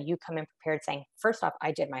 Just so that you come in prepared saying, first off,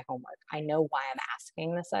 I did my homework. I know why I'm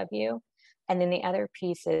asking this of you. And then the other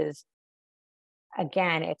piece is,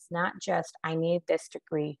 again, it's not just, I need this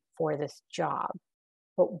degree for this job,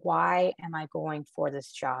 but why am I going for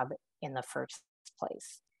this job in the first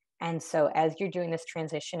place? And so as you're doing this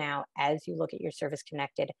transition out, as you look at your service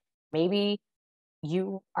connected, maybe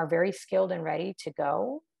you are very skilled and ready to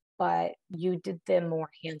go, but you did the more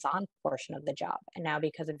hands-on portion of the job. And now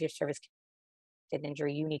because of your service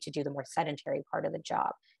injury, you need to do the more sedentary part of the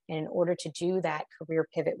job. And in order to do that career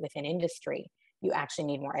pivot within industry, you actually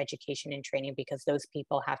need more education and training, because those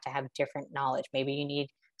people have to have different knowledge. Maybe you need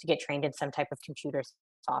to get trained in some type of computer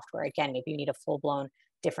software. Again, maybe you need a full-blown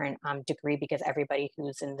different degree, because everybody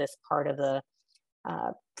who's in this part of the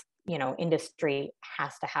industry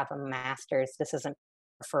has to have a master's. This isn't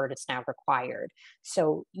preferred, it's now required.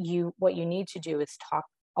 So what you need to do is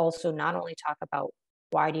not only talk about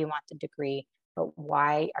why do you want the degree, but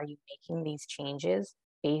why are you making these changes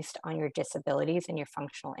based on your disabilities and your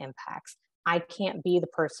functional impacts. I can't be the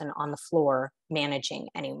person on the floor managing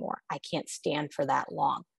anymore. I can't stand for that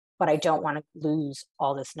long, but I don't want to lose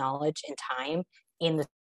all this knowledge and time in the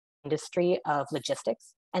industry of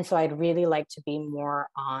logistics. And so I'd really like to be more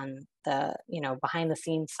on the, behind the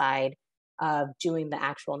scenes side of doing the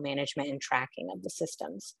actual management and tracking of the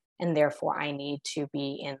systems. And therefore I need to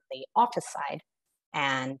be in the office side,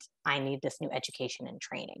 and I need this new education and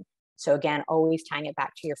training. So again, always tying it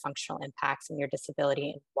back to your functional impacts and your disability,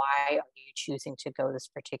 and why are you choosing to go this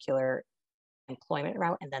particular employment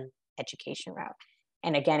route and then education route.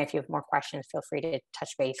 And again, if you have more questions, feel free to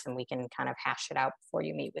touch base and we can kind of hash it out before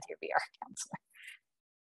you meet with your VR counselor.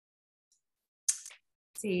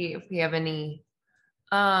 See if we have any,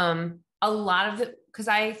 a lot of the, because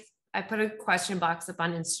I put a question box up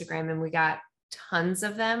on Instagram and we got tons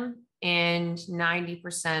of them, and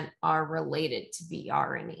 90% are related to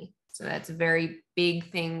VR&E. So that's a very big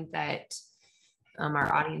thing that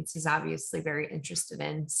our audience is obviously very interested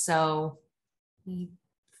in. So let me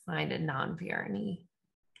find a non-VR&E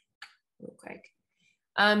real quick.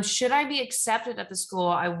 Should I be accepted at the school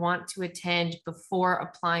I want to attend before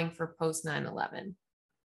applying for post 9/11?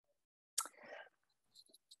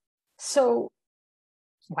 So,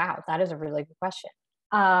 wow, that is a really good question.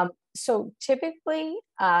 So typically,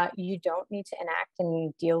 you don't need to enact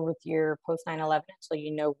and deal with your post 9/11 until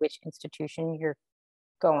you know which institution you're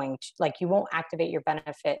going to. Like, you won't activate your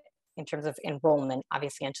benefit in terms of enrollment,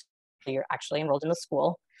 obviously, until you're actually enrolled in the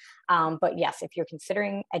school. But yes, if you're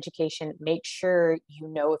considering education, make sure you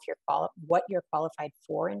know if what you're qualified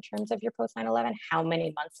for in terms of your post 9/11. How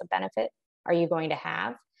many months of benefit are you going to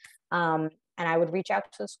have? And I would reach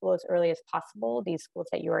out to the school as early as possible, these schools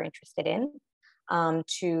that you are interested in,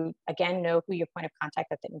 to again know who your point of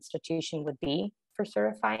contact at the institution would be for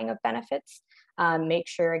certifying of benefits. Make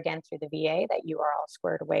sure again through the VA that you are all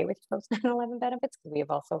squared away with post 9/11 benefits,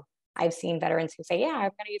 because I've seen veterans who say, yeah,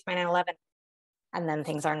 I'm going to use my 9/11, and then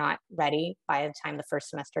things are not ready by the time the first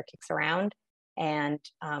semester kicks around, and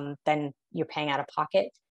then you're paying out of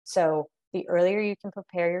pocket. So the earlier you can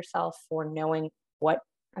prepare yourself for knowing what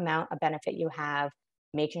amount of benefit you have,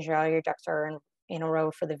 making sure all your ducks are in a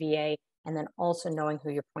row for the VA, and then also knowing who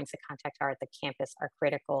your points of contact are at the campus are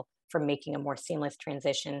critical for making a more seamless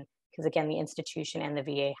transition. Because again, the institution and the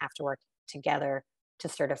VA have to work together to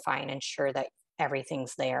certify and ensure that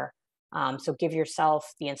everything's there. So give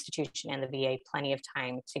yourself, the institution, and the VA plenty of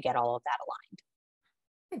time to get all of that aligned.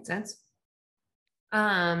 Makes sense.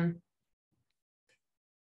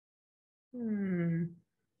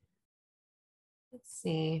 Let's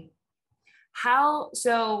see.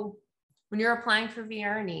 So when you're applying for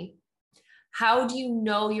VR&E, how do you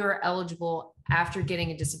know you're eligible after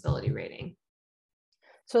getting a disability rating?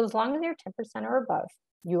 So as long as you're 10% or above,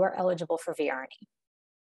 you are eligible for VR&E.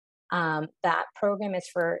 That program is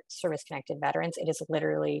for service-connected veterans. It is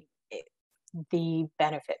literally the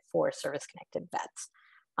benefit for service-connected vets.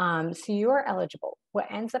 So you are eligible.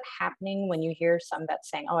 What ends up happening when you hear some vets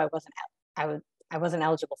saying, "Oh, I wasn't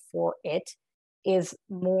eligible for it," is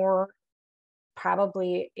more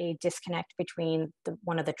probably a disconnect between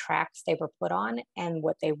one of the tracks they were put on and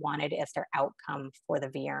what they wanted as their outcome for the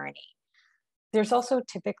VR&E. There's also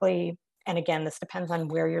typically, and again, this depends on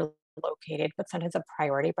where you're located, but sometimes a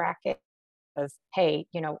priority bracket of, hey,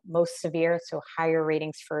 most severe, so higher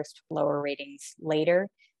ratings first, lower ratings later.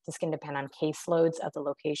 This can depend on caseloads of the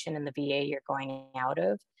location and the VA you're going out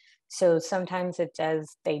of. So sometimes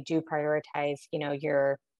they do prioritize,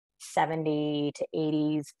 your 70 to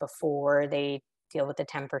 80s before they deal with the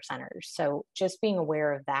 10%ers. So just being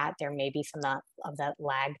aware of that, there may be some of that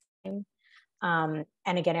lag time.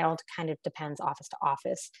 And again, it all kind of depends office to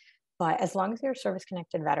office. But as long as you're a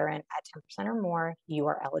service-connected veteran at 10% or more, you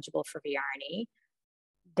are eligible for VR&E.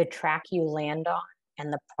 The track you land on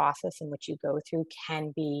and the process in which you go through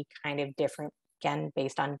can be kind of different, again,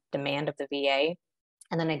 based on demand of the VA.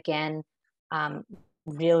 And then again,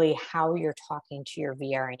 really how you're talking to your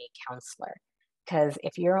VR&E counselor. Because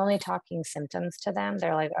if you're only talking symptoms to them,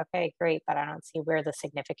 they're like, okay, great, but I don't see where the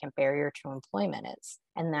significant barrier to employment is.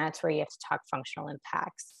 And that's where you have to talk functional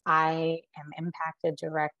impacts. I am impacted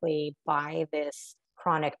directly by this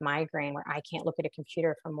chronic migraine where I can't look at a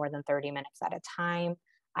computer for more than 30 minutes at a time.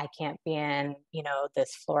 I can't be in,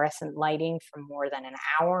 this fluorescent lighting for more than an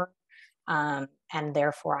hour. And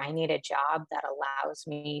therefore I need a job that allows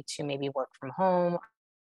me to maybe work from home,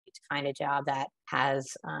 to find a job that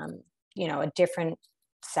has, a different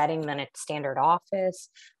setting than a standard office.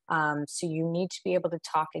 So you need to be able to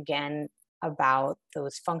talk again about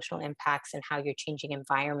those functional impacts and how you're changing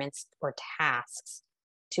environments or tasks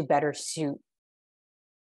to better suit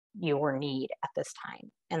your need at this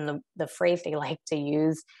time. And the phrase they like to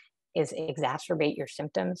use is exacerbate your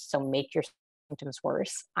symptoms, so make your symptoms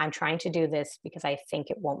worse. I'm trying to do this because I think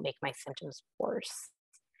it won't make my symptoms worse,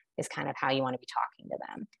 is kind of how you want to be talking to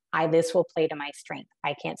them. This will play to my strength.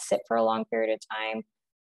 I can't sit for a long period of time.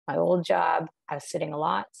 My old job, I was sitting a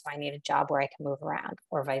lot, so I need a job where I can move around,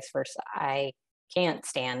 or vice versa. I can't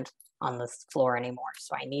stand on the floor anymore,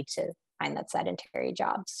 so I need to find that sedentary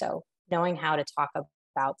job. So knowing how to talk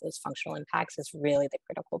about those functional impacts is really the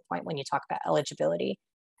critical point when you talk about eligibility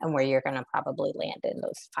and where you're going to probably land in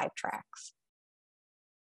those 5 tracks.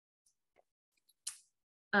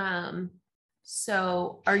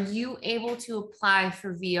 So are you able to apply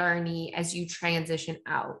for VR&E as you transition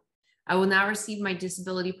out? I will not receive my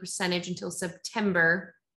disability percentage until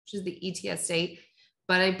September, which is the ETS date,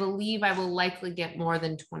 but I believe I will likely get more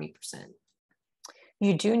than 20%.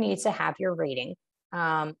 You do need to have your rating.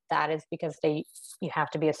 That is because you have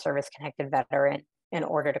to be a service-connected veteran in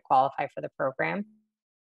order to qualify for the program.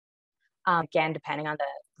 Again, depending on the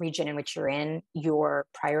region in which you're in, your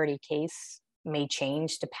priority case may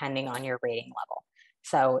change depending on your rating level.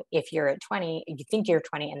 So if you're at 20, you think you're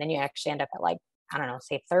 20, and then you actually end up at, like, I don't know,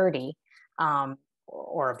 say 30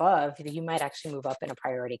 or above, you might actually move up in a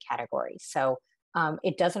priority category. So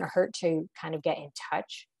it doesn't hurt to kind of get in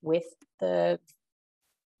touch with the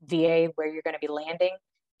VA where you're going to be landing,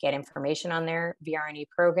 get information on their VR&E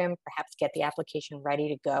program, perhaps get the application ready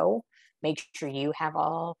to go, make sure you have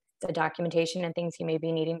all the documentation and things you may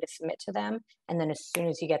be needing to submit to them. And then as soon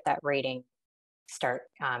as you get that rating, start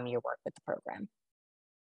your work with the program.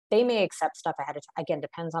 They may accept stuff ahead of time. Again,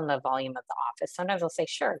 depends on the volume of the office. Sometimes they'll say,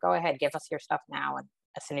 sure, go ahead, give us your stuff now. And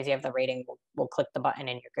as soon as you have the rating, we'll click the button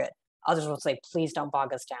and you're good. Others will say, please don't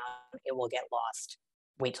bog us down. It will get lost.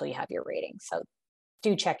 Wait till you have your rating. So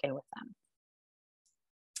do check in with them.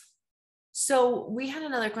 So we had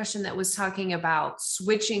another question that was talking about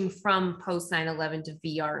switching from post 9/11 to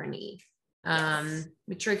VR&E, Yes.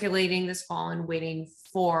 matriculating this fall and waiting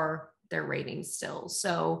for their rating still.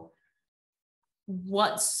 So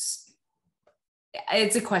it's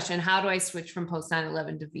a question, how do I switch from post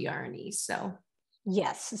 9/11 to VR&E? So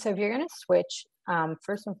yes, so if you're going to switch,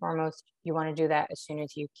 first and foremost, you want to do that as soon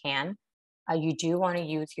as you can. You do want to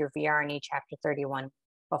use your VR&E Chapter 31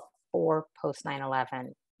 before post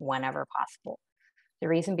 9/11 whenever possible. The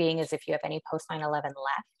reason being is if you have any post 9/11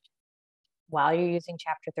 left, while you're using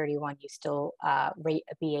Chapter 31, you still rate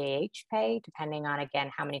a BAH pay, depending on,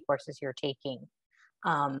 again, how many courses you're taking.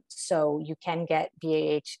 So you can get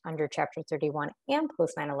BAH under Chapter 31 and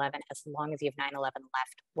post 9/11 as long as you have 9/11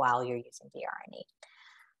 left while you're using VR&E.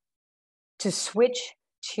 To switch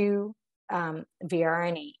to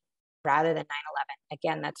VR&E rather than 9/11,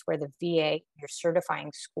 again, that's where the VA, your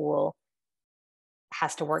certifying school,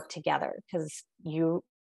 has to work together, because you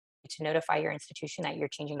need to notify your institution that you're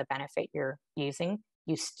changing the benefit you're using.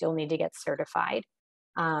 You still need to get certified.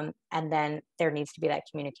 And then there needs to be that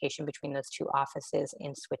communication between those 2 offices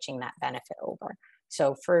in switching that benefit over.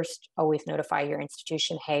 So first, always notify your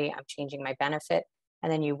institution, hey, I'm changing my benefit.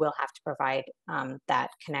 And then you will have to provide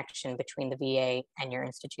that connection between the VA and your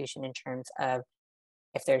institution in terms of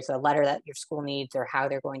if there's a letter that your school needs or how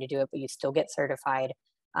they're going to do it, but you still get certified.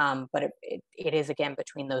 But it is, again,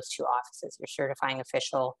 between those 2 offices, your certifying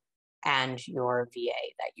official and your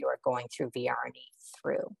VA, that you are going through VR&E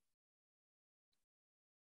through.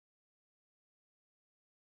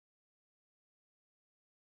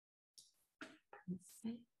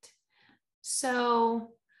 perfect.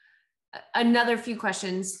 So another few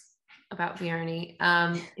questions about VR&E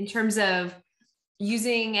in terms of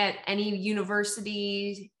using at any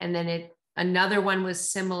university, and then another one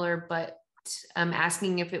was similar, but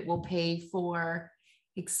asking if it will pay for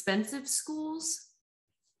expensive schools.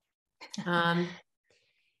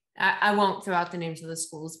 I won't throw out the names of the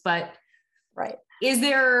schools, but Right. is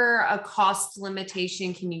there a cost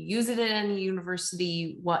limitation? Can you use it at any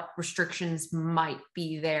university? What restrictions might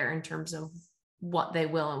be there in terms of what they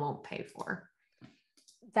will and won't pay for?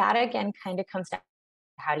 That, again, kind of comes down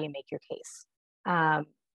to how do you make your case.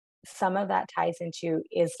 Some of that ties into,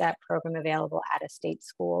 is that program available at a state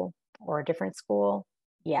school or a different school?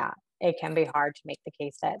 Yeah, it can be hard to make the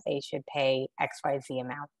case that they should pay XYZ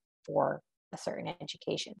amount for a certain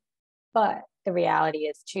education. But the reality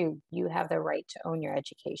is, too, you have the right to own your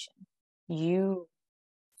education. You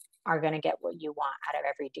are going to get what you want out of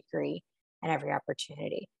every degree and every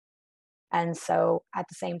opportunity. And so at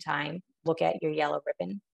the same time, look at your yellow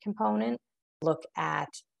ribbon component, look at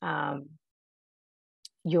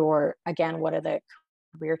again, what are the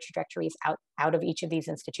career trajectories out of each of these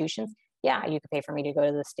institutions? Yeah, you could pay for me to go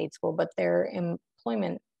to the state school, but their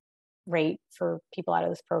employment rate for people out of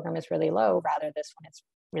this program is really low. Rather, this one is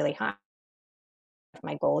really high. If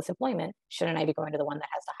my goal is employment, shouldn't I be going to the one that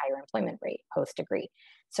has the higher employment rate post degree?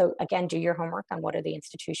 So again, do your homework on what are the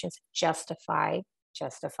institutions, justify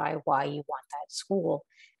why you want that school.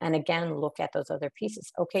 And again, look at those other pieces.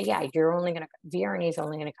 Okay, yeah, VR&E is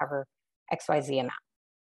only going to cover XYZ amount,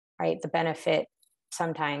 right? The benefit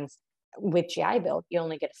sometimes with GI Bill, you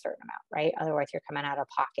only get a certain amount, right? Otherwise, you're coming out of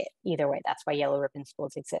pocket. Either way, that's why yellow ribbon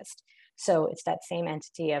schools exist. So it's that same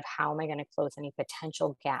entity of how am I going to close any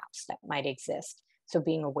potential gaps that might exist. So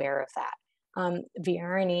being aware of that.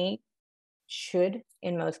 VR&E should,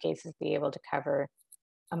 in most cases, be able to cover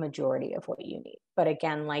a majority of what you need. But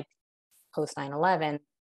again, like post 9/11,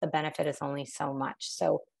 the benefit is only so much.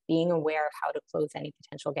 So being aware of how to close any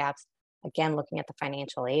potential gaps, again, looking at the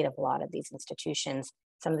financial aid of a lot of these institutions,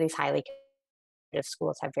 some of these highly competitive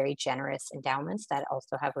schools have very generous endowments that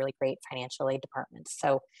also have really great financial aid departments.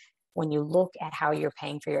 So when you look at how you're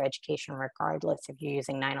paying for your education, regardless if you're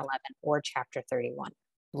using 9/11 or Chapter 31,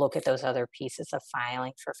 look at those other pieces of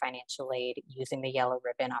filing for financial aid using the yellow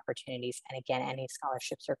ribbon opportunities. And again, any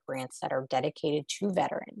scholarships or grants that are dedicated to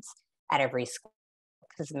veterans at every school,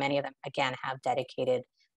 because many of them, again, have dedicated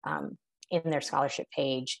in their scholarship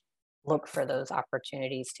page, look for those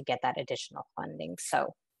opportunities to get that additional funding.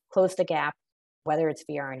 So close the gap, whether it's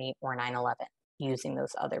VR&E or 9/11, using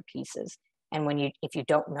those other pieces. And if you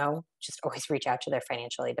don't know, just always reach out to their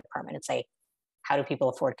financial aid department and say, how do people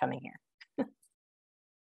afford coming here?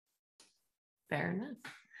 Fair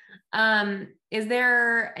enough. Is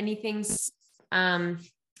there anything,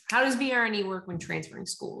 how does VR&E work when transferring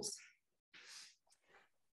schools?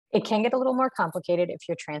 It can get a little more complicated if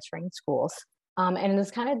you're transferring schools. And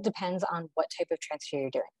this kind of depends on what type of transfer you're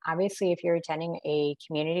doing. Obviously, if you're attending a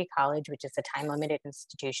community college, which is a time-limited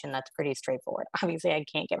institution, that's pretty straightforward. Obviously, I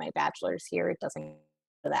can't get my bachelor's here. It doesn't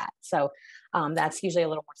do that. So that's usually a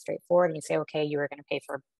little more straightforward. And you say, okay, you were going to pay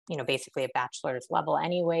for, basically a bachelor's level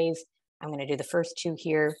anyways. I'm going to do the first two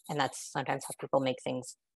here. And that's sometimes how people make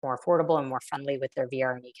things more affordable and more friendly with their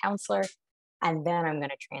VR&E counselor. And then I'm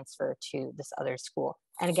going to transfer to this other school.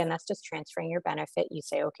 And again, that's just transferring your benefit. You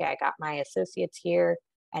say, okay, I got my associates here,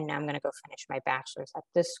 and now I'm going to go finish my bachelor's at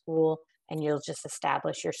this school. And you'll just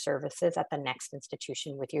establish your services at the next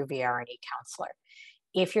institution with your VR&E counselor.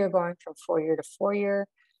 If you're going from 4-year to 4-year,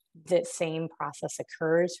 the same process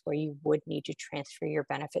occurs where you would need to transfer your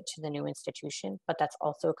benefit to the new institution, but that's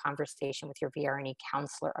also a conversation with your VR&E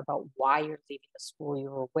counselor about why you're leaving the school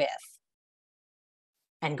you were with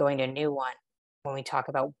and going to a new one, when we talk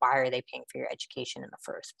about why are they paying for your education in the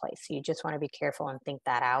first place. So you just want to be careful and think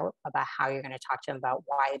that out about how you're going to talk to them about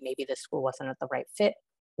why maybe this school wasn't the right fit,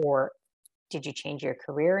 or did you change your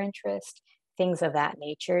career interest, things of that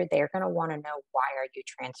nature. They're going to want to know why are you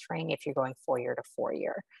transferring if you're going 4-year to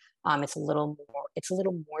 4-year. It's a little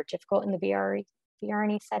more difficult in the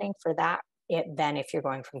VR&E setting for that than if you're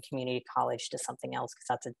going from community college to something else, because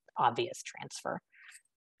that's an obvious transfer.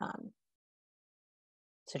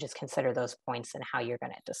 So just consider those points and how you're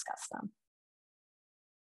going to discuss them.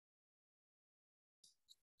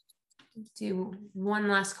 Do one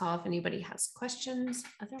last call if anybody has questions.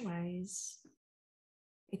 Otherwise,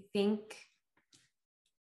 I think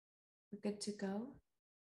we're good to go.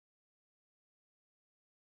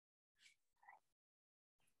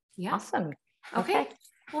 Yeah. Awesome. Okay.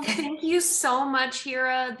 Well, thank you so much,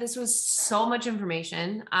 Hira. This was so much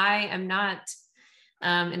information. I am not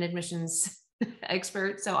an admissions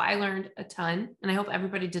expert, so I learned a ton, and I hope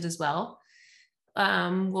everybody did as well.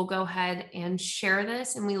 We'll go ahead and share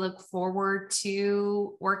this, and we look forward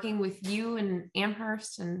to working with you and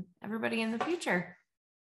Amherst and everybody in the future.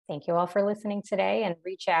 Thank you all for listening today, and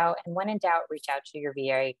reach out. And when in doubt, reach out to your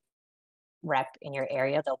VA rep in your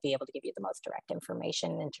area. They'll be able to give you the most direct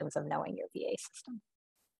information in terms of knowing your VA system.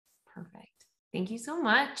 Perfect. Thank you so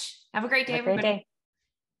much. Have a great day, Have a great everybody. day.